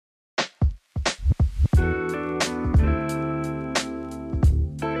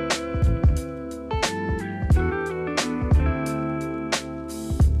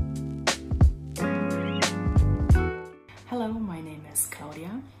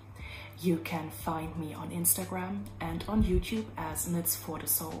You can find me on Instagram and on YouTube as Knits for the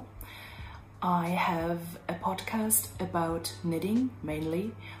Soul. I have a podcast about knitting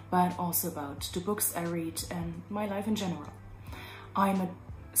mainly, but also about the books I read and my life in general. I'm a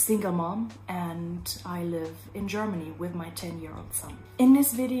single mom and I live in Germany with my 10-year-old son. In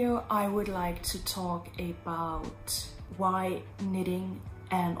this video I would like to talk about why knitting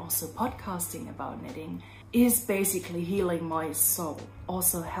and also podcasting about knitting is basically healing my soul,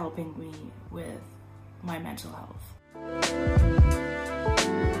 also helping me with my mental health.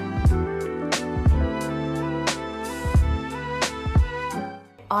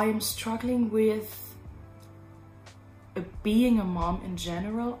 I'm struggling with being a mom in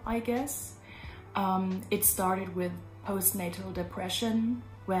general, I guess. It started with postnatal depression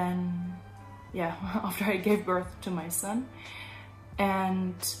after I gave birth to my son.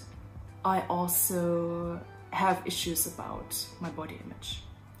 And I also have issues about my body image.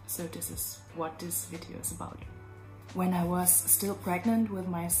 So this is what this video is about. When I was still pregnant with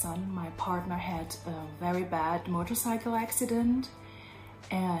my son, my partner had a very bad motorcycle accident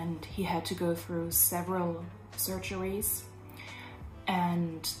and he had to go through several surgeries,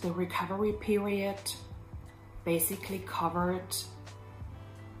 and the recovery period basically covered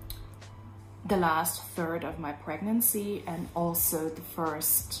the last third of my pregnancy and also the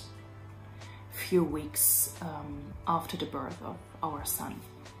first few weeks after the birth of our son.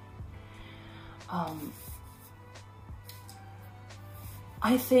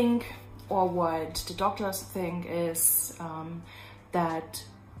 I think, or what the doctors think, is that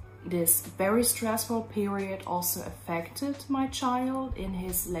this very stressful period also affected my child in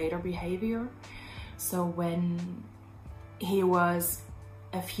his later behavior. So when he was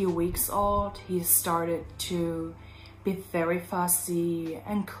a few weeks old, he started to be very fussy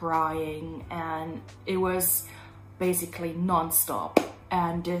and crying, and it was basically non-stop.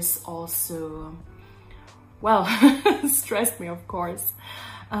 And this also, well, stressed me, of course.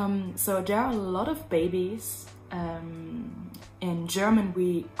 So there are a lot of babies. In German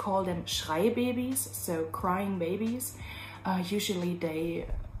we call them Schreibabies, so crying babies. Usually they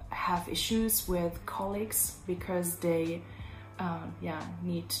have issues with colics because they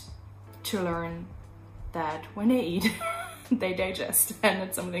need to learn that when they eat they digest and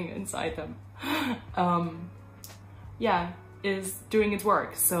it's something inside them is doing its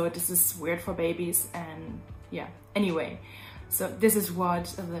work. So this is weird for babies, and anyway, so this is what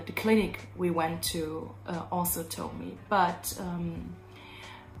the clinic we went to also told me. But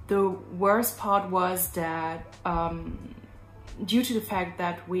the worst part was that due to the fact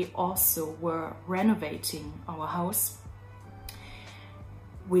that we also were renovating our house,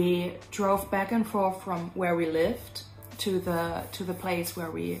 we drove back and forth from where we lived to the place where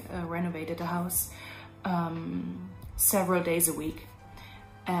we renovated the house several days a week.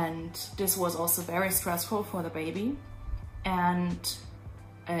 And this was also very stressful for the baby. And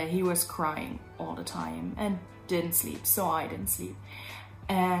he was crying all the time and didn't sleep, so I didn't sleep.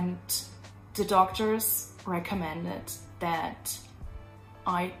 And the doctors recommended that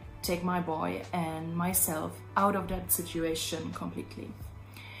I take my boy and myself out of that situation completely.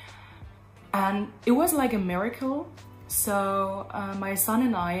 And it was like a miracle. So my son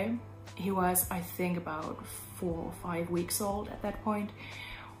and I, he was, I think, about 4 or 5 weeks old at that point.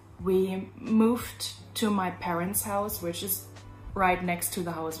 We moved to my parents' house, which is right next to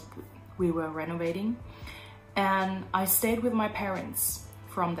the house we were renovating. And I stayed with my parents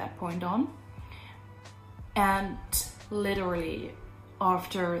from that point on. And literally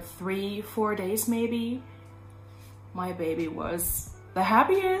after 3-4 days maybe, my baby was the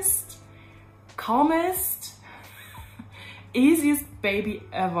happiest, calmest, easiest baby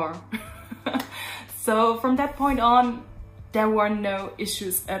ever. So from that point on, there were no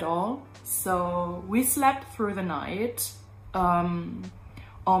issues at all. So we slept through the night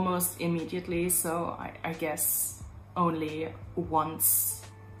almost immediately. So I guess only once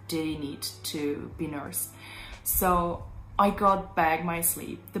did he need to be nursed. So I got back my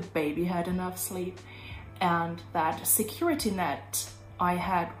sleep. The baby had enough sleep, and that security net I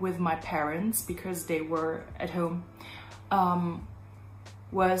had with my parents, because they were at home,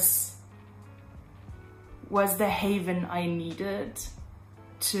 was the haven I needed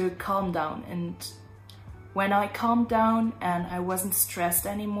to calm down. And when I calmed down and I wasn't stressed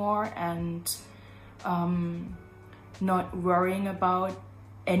anymore and not worrying about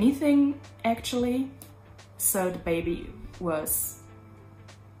anything actually, so the baby was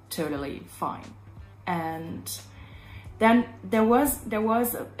totally fine. And then there was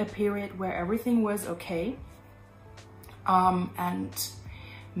a period where everything was okay, and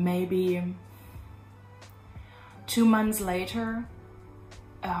maybe 2 months later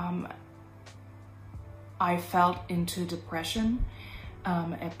I felt into depression,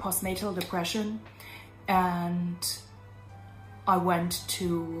 a postnatal depression, and I went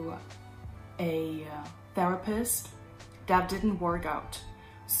to a therapist. That didn't work out.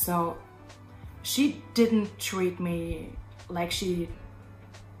 So she didn't treat me like she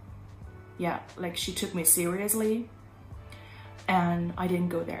took me seriously, and I didn't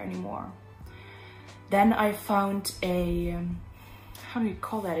go there anymore. Then I found a, how do you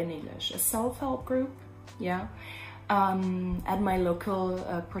call that in English? A self-help group, yeah, at my local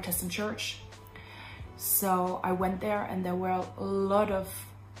Protestant church. So I went there, and there were a lot of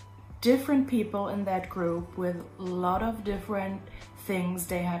different people in that group with a lot of different things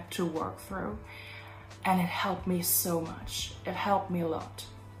they had to work through. And it helped me so much. It helped me a lot.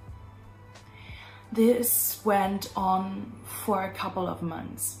 This went on for a couple of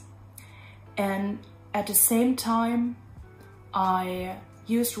months. And at the same time, I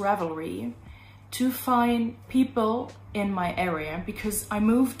used Ravelry to find people in my area, because I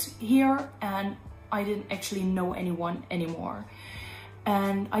moved here and I didn't actually know anyone anymore.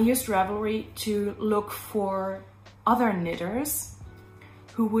 And I used Ravelry to look for other knitters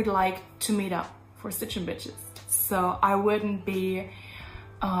who would like to meet up for Stitchin' Bitches. So I wouldn't be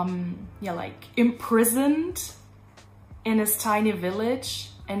like imprisoned in this tiny village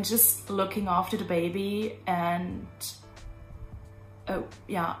and just looking after the baby, and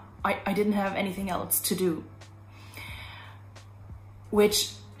I didn't have anything else to do,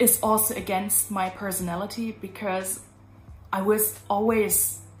 which is also against my personality, because I was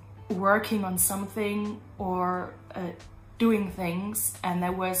always working on something or doing things, and I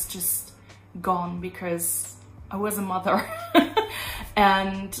was just gone because I was a mother.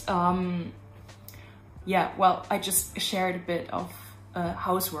 And I just shared a bit of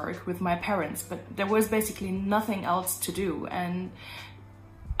housework with my parents, but there was basically nothing else to do, and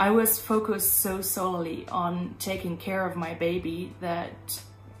I was focused so solely on taking care of my baby that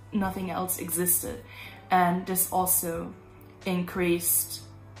nothing else existed. And this also increased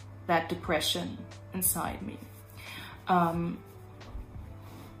that depression inside me.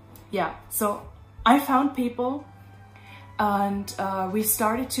 So I found people, and we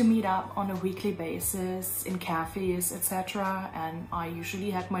started to meet up on a weekly basis in cafes, etc. And I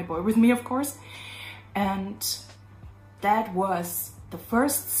usually had my boy with me, of course. And that was the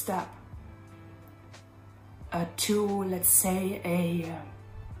first step to, let's say, a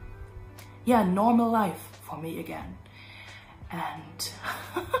normal life for me again. And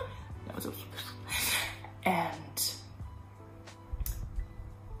and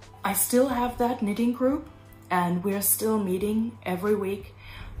I still have that knitting group, and we're still meeting every week.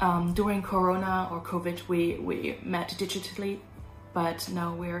 During Corona or COVID, we met digitally, but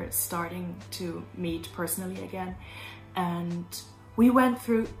now we're starting to meet personally again. And we went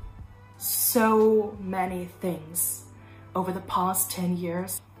through so many things over the past 10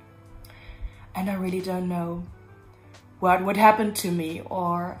 years, and I really don't know what would happen to me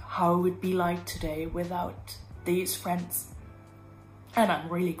or how it would be like today without these friends. And I'm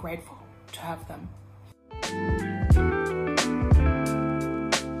really grateful to have them.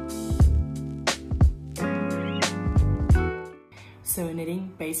 So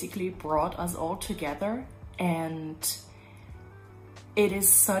knitting basically brought us all together, and it is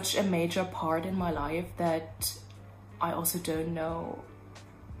such a major part in my life that I also don't know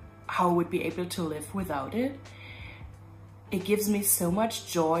how I would be able to live without it. It gives me so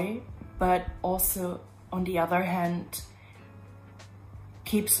much joy, but also on the other hand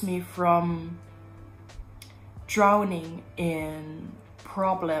keeps me from drowning in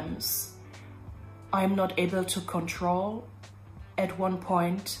problems I'm not able to control. At one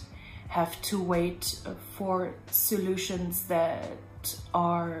point, have to wait for solutions that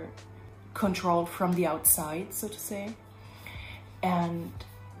are controlled from the outside, so to say. And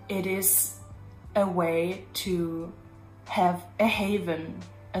it is a way to have a haven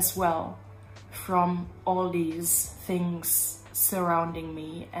as well from all these things surrounding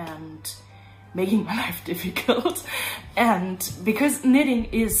me and making my life difficult. And because knitting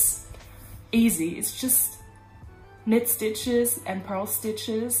is easy, it's just knit stitches and purl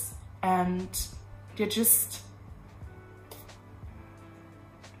stitches, and you're just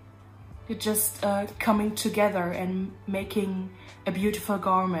coming together and making a beautiful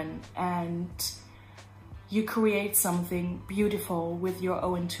garment, and you create something beautiful with your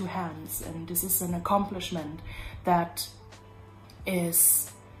own two hands. And this is an accomplishment that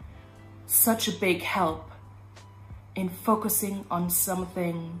is such a big help in focusing on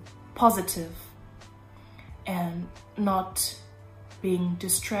something positive and not being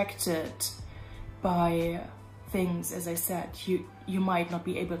distracted by things, as I said, you might not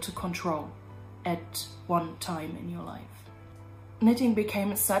be able to control. at one time in your life. Knitting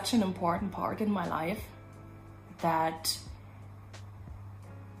became such an important part in my life that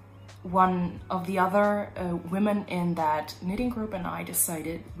one of the other women in that knitting group and I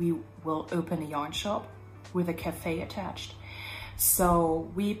decided we will open a yarn shop with a cafe attached. So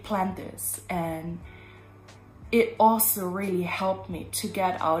we planned this, and it also really helped me to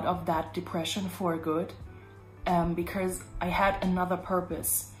get out of that depression for good, because I had another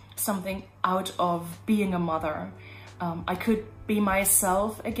purpose, something out of being a mother. I could be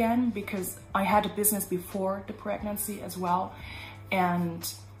myself again because I had a business before the pregnancy as well, and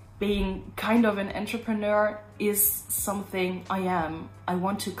being kind of an entrepreneur is something I am. I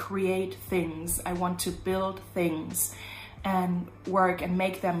want to create things, I want to build things and work and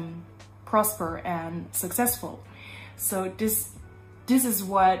make them prosper and successful. So this is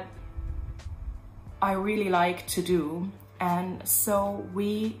what I really like to do. And so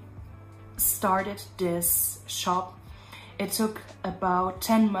we started this shop. It took about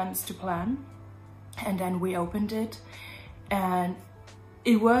 10 months to plan, and then we opened it, and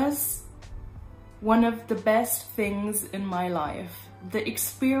it was one of the best things in my life. The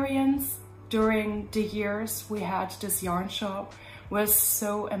experience during the years we had this yarn shop was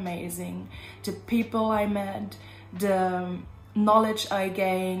so amazing. The people I met, the knowledge I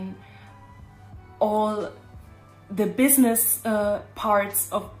gained, all the business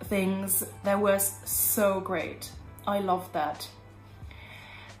parts of things, that was so great. I loved that.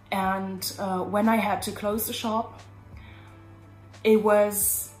 And when I had to close the shop, it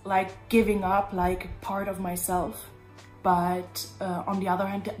was like giving up like part of myself. But on the other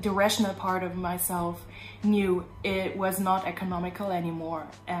hand, the rational part of myself knew it was not economical anymore,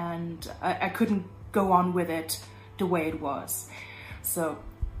 and I couldn't go on with it the way it was. So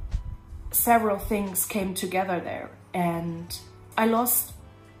several things came together there, and I lost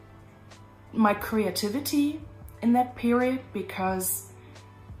my creativity in that period because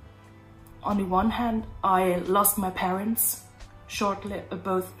on the one hand, I lost my parents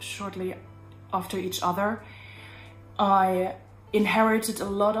both shortly after each other. I inherited a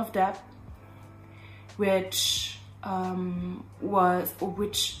lot of debt, which was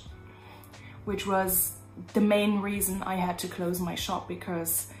the main reason I had to close my shop,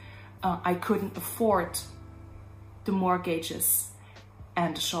 because I couldn't afford the mortgages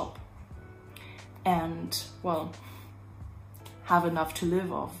and the shop and, well, have enough to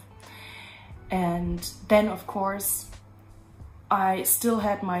live off. And then, of course, I still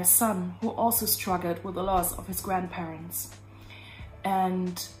had my son, who also struggled with the loss of his grandparents.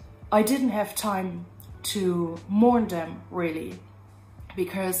 And I didn't have time to mourn them, really,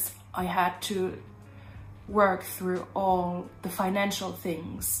 because I had to work through all the financial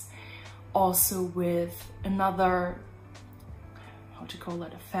things, also with another, how to call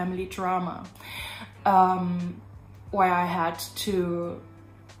it, a family drama, where I had to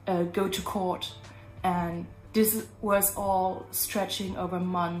go to court, and this was all stretching over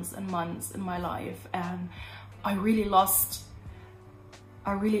months and months in my life, and I really lost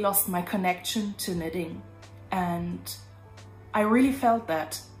my connection to knitting, and I really felt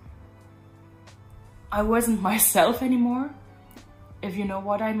that I wasn't myself anymore, if you know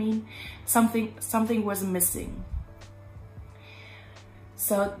what I mean. Something was missing.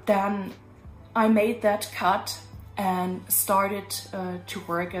 So then I made that cut and started to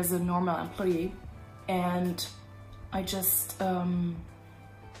work as a normal employee, and I just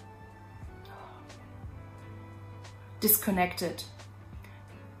disconnected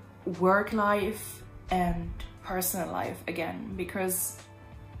work life and personal life again, because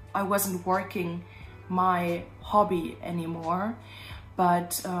I wasn't working my hobby anymore,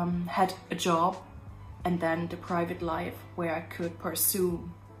 but had a job and then the private life where I could pursue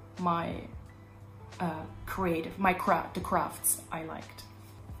my the crafts I liked.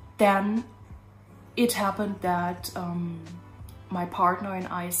 Then it happened that my partner and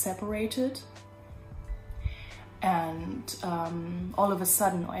I separated, and all of a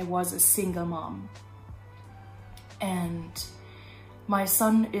sudden I was a single mom, and my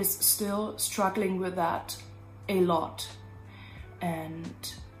son is still struggling with that a lot.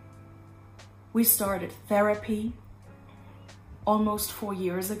 And we started therapy almost 4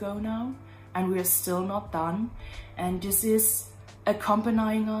 years ago now, and we are still not done, and this is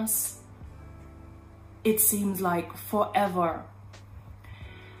accompanying us, it seems like, forever.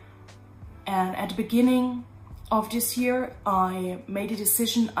 And at the beginning of this year I made a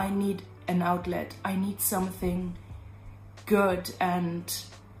decision. I need an outlet, I need something good and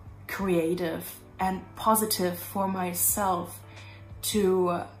creative and positive for myself,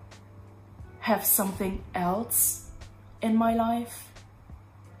 to have something else in my life.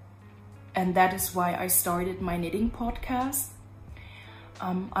 and that is why I started my knitting podcast.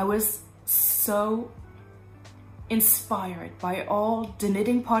 I was so inspired by all the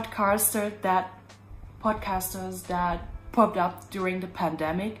knitting podcasters that popped up during the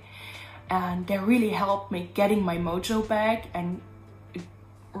pandemic, and they really helped me getting my mojo back and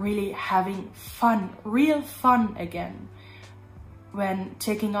really having fun, real fun again when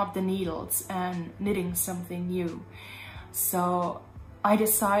taking up the needles and knitting something new. So I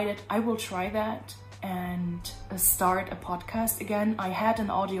decided I will try that and start a podcast again. I had an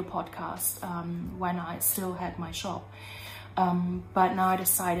audio podcast when I still had my shop, but now I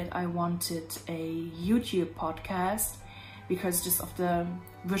decided I wanted a YouTube podcast because just of the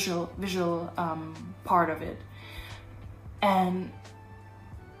visual part of it. And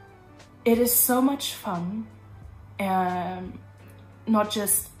it is so much fun, not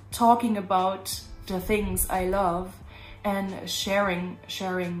just talking about the things I love and sharing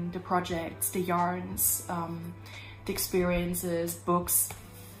the projects, the yarns, the experiences, books.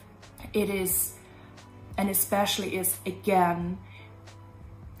 It is, and especially is again,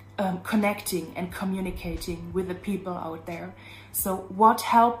 connecting and communicating with the people out there. So what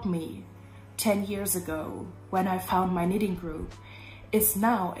helped me 10 years ago when I found my knitting group is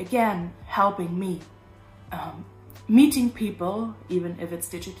now again helping me, meeting people, even if it's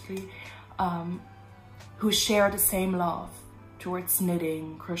digitally, who share the same love towards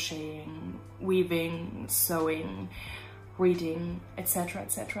knitting, crocheting, weaving, sewing, reading, etc.,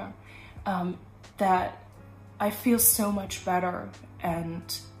 etc. That I feel so much better and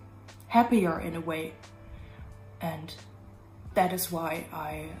happier in a way, and that is why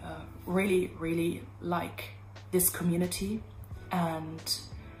I really like this community, and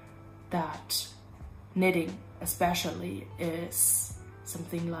that knitting especially is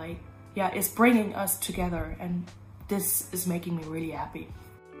something like, yeah, is bringing us together, and this is making me really happy.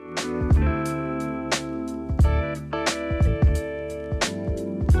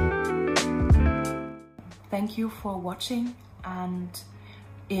 Thank you for watching, and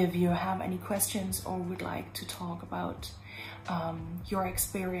if you have any questions or would like to talk about your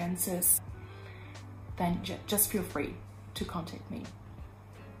experiences, then just feel free to contact me.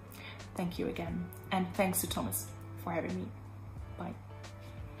 Thank you again, and thanks to Thomas for having me. Bye.